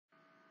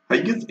I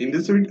guess in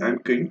this video I'm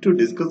going to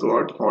discuss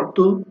about how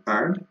to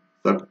add,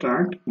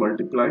 subtract,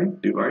 multiply,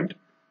 divide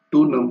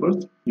two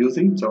numbers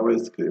using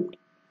JavaScript.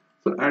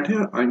 So at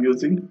here I'm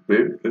using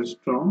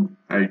WebStorm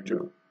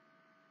Azure.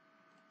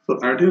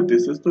 So at here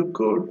this is the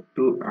code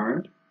to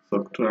add,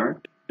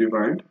 subtract,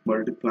 divide,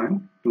 multiply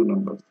two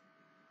numbers.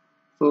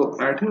 So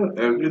at here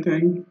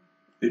everything,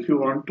 if you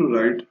want to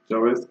write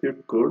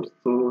JavaScript code,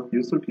 so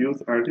you should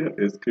use at here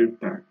a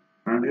script tag,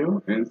 and here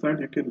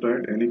inside you can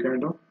write any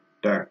kind of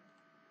tag.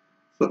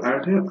 So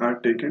at here I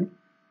have taken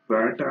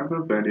var type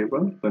of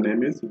variable, the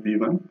name is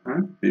v1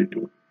 and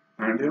v2,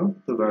 and here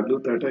the value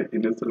that I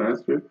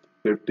initialize with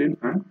 15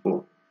 and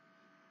 4,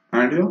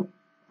 and here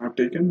I have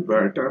taken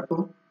var type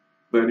of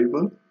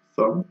variable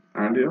sum,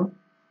 and here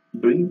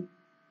doing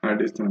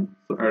addition.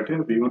 So at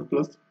here v1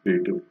 plus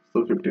v2,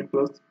 so 15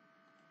 plus,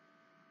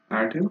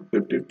 at here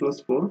 15 plus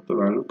 4, the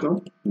value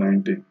comes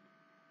 19.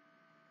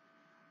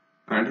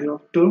 And here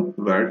after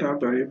var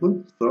type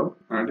variable sub,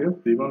 and here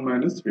v1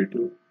 minus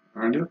v2,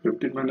 and here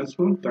 15 minus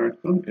 4,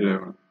 that comes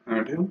 11.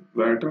 And here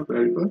var type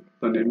variable,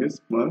 the name is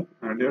mer,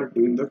 and here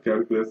doing the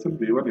calculation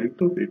v1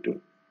 into v2.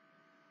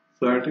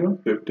 So at here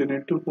 15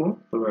 into 4,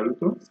 the value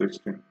comes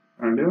 16.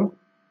 And here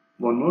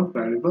one more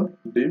variable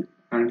div,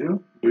 and here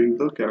doing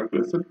the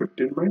calculation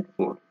 15 by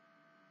 4.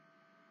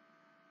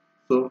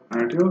 So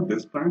at here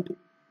this point,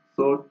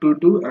 so to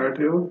do at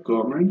here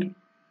comment,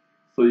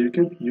 so you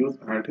can use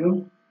at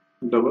here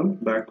double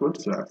backward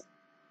slash.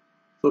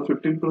 So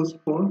 15 plus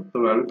 4, the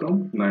value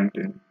comes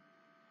 19.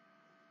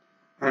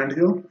 And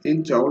here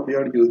in Java we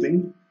are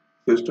using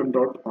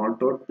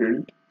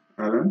system.out.println,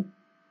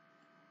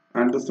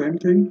 and the same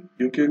thing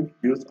you can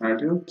use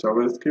at here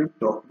JavaScript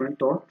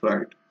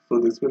document.write. So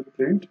this will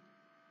print,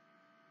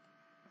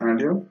 and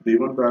here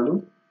v1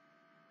 value,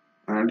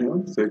 and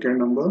here second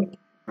number,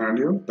 and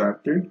here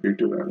that print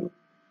v2 value.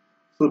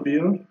 So we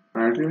are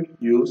at here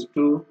used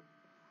to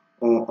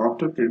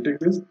after printing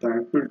this,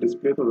 that will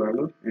display the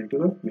value into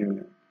the new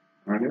line,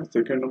 and here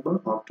second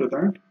number, after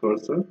that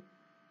cursor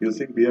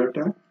using br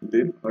tag,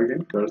 then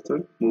again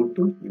cursor move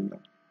to new line.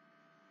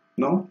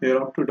 Now here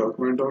after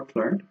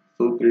document.write,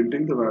 so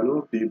printing the value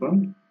of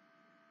v1,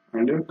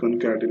 and here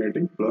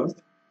concatenating plus,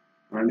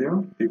 and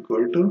here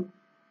equal to,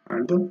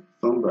 and the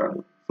sum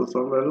value, so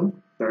sum value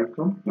that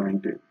comes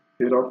 19.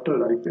 Hereafter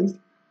like this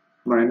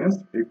minus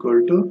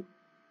equal to,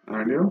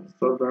 and here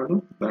sub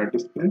value that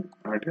display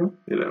at here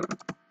 11.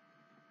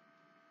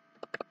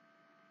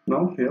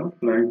 Now here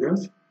like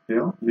this,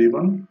 here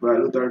v1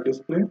 value that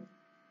display,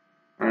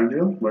 and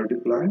here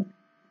multiply,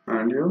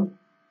 and here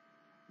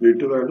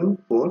v2 value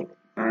 4,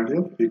 and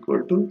here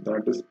equal to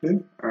that display,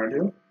 and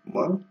here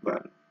 1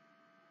 value.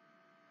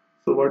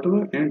 So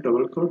whatever in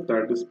double quote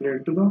that display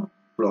into the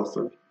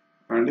browser,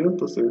 and here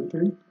the same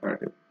thing at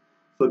here.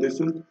 So this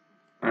is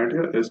at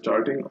here a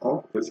starting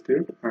of a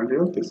script, and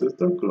here this is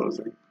the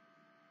closing.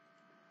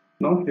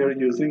 Now here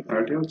using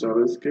at here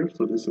JavaScript,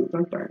 so this is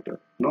the title.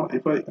 Now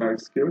if I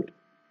execute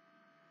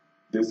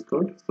this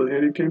code, so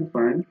here you can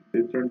find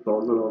different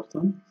browser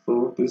options.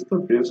 So this is the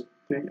best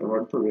thing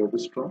about the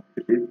WebStorm.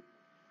 If you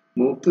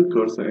move the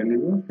cursor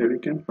anywhere, here you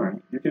can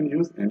find, you can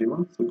use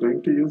anyone. So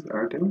going to use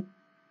at here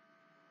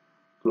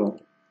Chrome.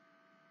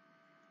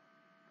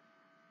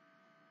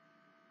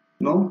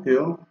 Now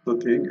here the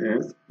thing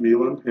is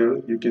v1,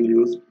 here you can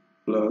use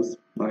plus,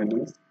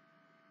 minus,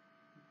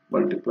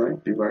 multiply,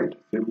 divide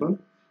symbol,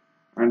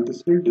 and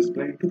this will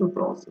display into the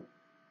browser.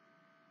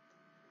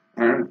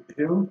 And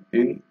here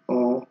in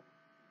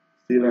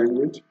C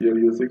language we are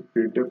using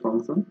printf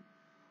function.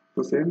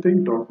 The same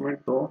thing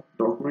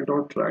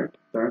document.write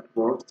that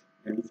works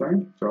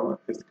inside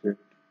JavaScript.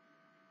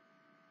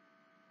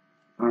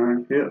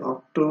 And here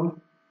after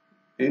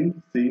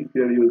in C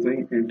we are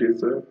using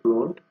integer,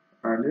 float,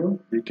 and here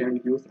we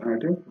can use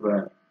add a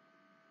var.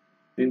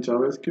 In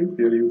JavaScript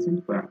we are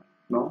using var.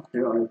 Now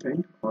here I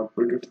think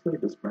output it's the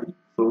display.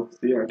 So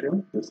see at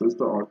here, this is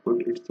the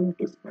output, it's the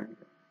display.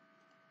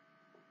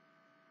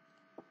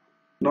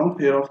 Now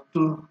here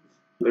after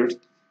let's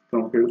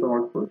compare the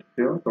output.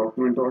 Here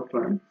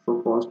document.write,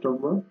 so first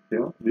number,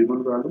 here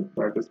v1 value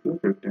that is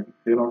 15.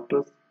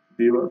 Hereafter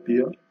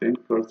here then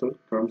cursor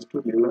comes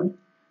to new line.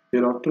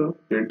 Hereafter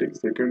printing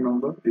second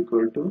number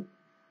equal to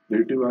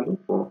v2 value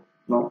 4.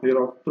 Now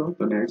hereafter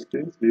the next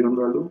is v1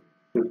 value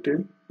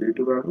 15,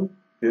 v2 value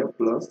here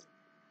plus,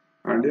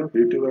 and here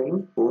v2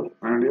 value 4,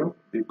 and here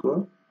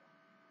equal.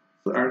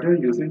 So and here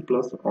using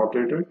plus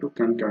operator to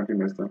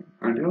concatenation,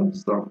 and here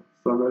sum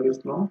value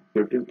is now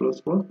 15 plus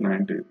 4,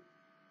 19.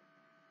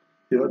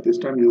 Here this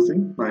time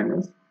using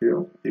minus,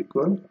 here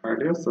equal,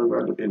 and here sub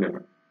value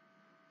 11.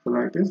 So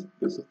like this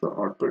is the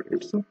output,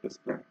 it's a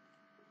display.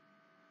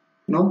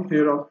 Now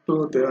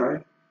hereafter there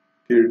I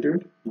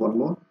created one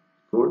more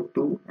code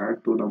to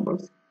add two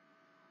numbers.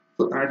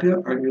 So at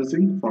here I'm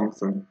using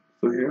function.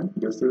 So here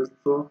this is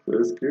the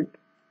script.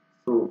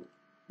 So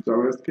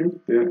JavaScript,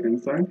 there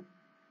inside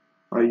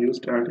I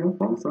used add here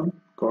function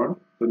called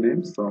the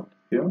name sum.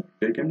 Here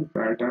taken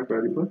var type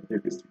variable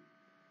abc.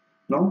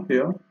 Now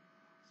here,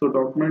 so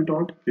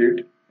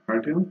document.get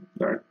at here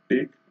that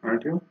take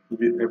at here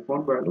with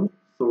f1 value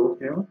So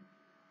here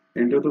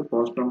enter the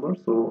first number,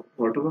 so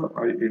whatever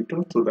I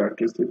enter, so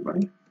that receive my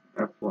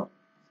F1.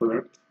 So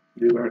let's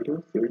give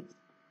address 6,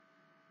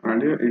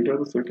 and here enter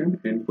the second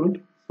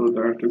input, so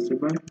that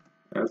receive my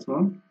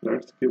S1.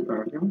 Let's give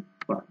address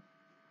 5.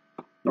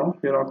 Now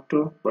here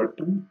after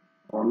button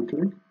on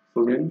click,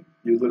 so when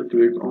user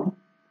click on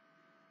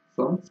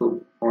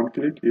so on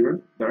click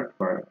event that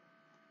fire,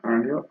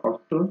 and here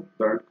after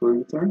that go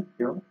inside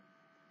here,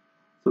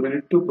 so we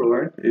need to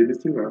provide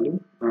ABC value,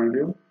 and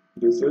here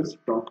this is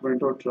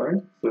document or try,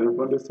 so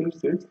F1 receives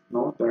 6.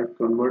 Now that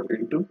convert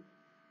into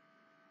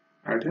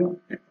add here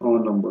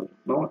number.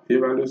 Now A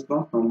value is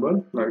not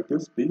number like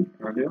this B,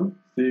 and here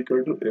C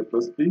equal to A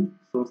plus B,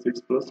 so 6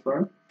 plus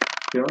 5,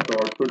 here the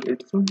output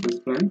it's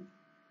displaying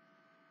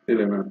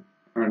 11,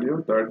 and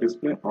here that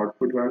display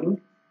output value,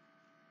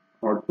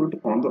 output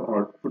on the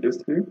output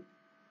screen,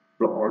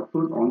 the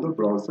output on the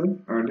browser,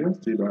 and here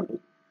C value,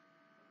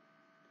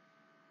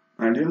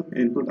 and here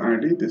input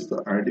ID, this is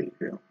the ID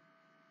here.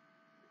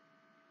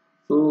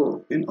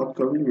 So in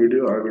upcoming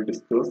video I will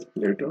discuss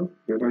later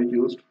when I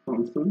used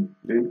function,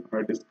 then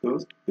I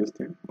discussed this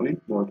thing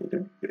in more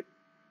detail here.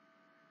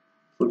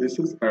 So this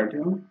is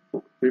idea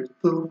for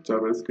 5th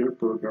JavaScript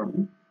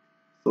programming.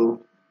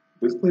 So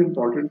this is the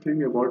important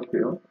thing about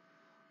here.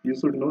 You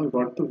should know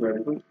about the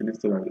variable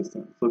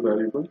initialization. So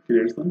variable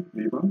creates an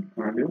v1,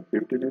 and here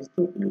 15 is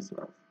the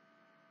initialize.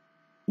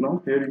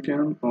 Now here you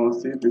can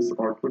see this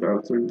output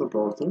also in the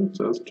browser.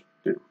 Just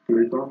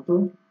click on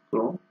the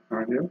Chrome,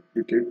 and here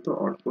you get the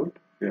output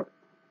here.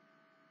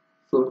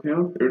 So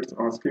here it's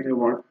asking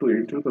about to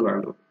enter the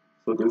value.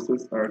 So this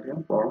is idea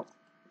box.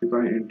 If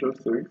I enter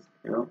 6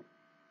 here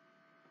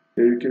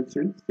you can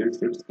see 6,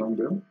 it's come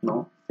there.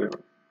 Now 7.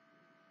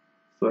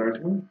 So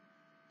add here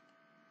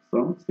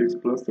some 6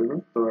 plus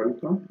 7, the value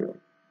come here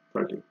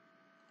 30.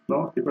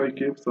 Now if I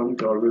give some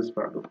garbage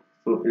value,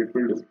 so it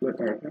will display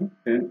add here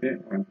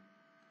NaN.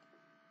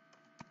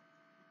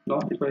 Now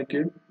if I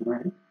give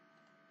 9,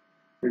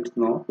 it's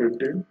now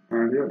 15,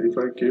 and here if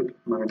I give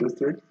minus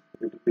 6,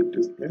 it will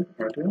display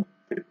add here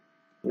 3.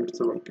 It's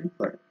working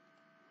fine.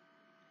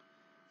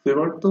 So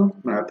about the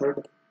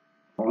method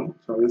on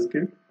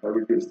JavaScript I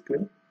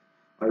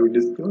will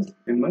discuss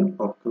in my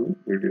upcoming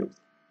videos.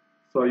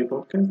 So I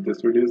hope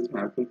this video is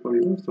helpful for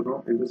you. So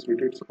now in this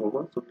video it's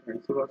over. So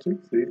thanks for watching.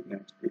 See you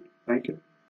next video. Thank you.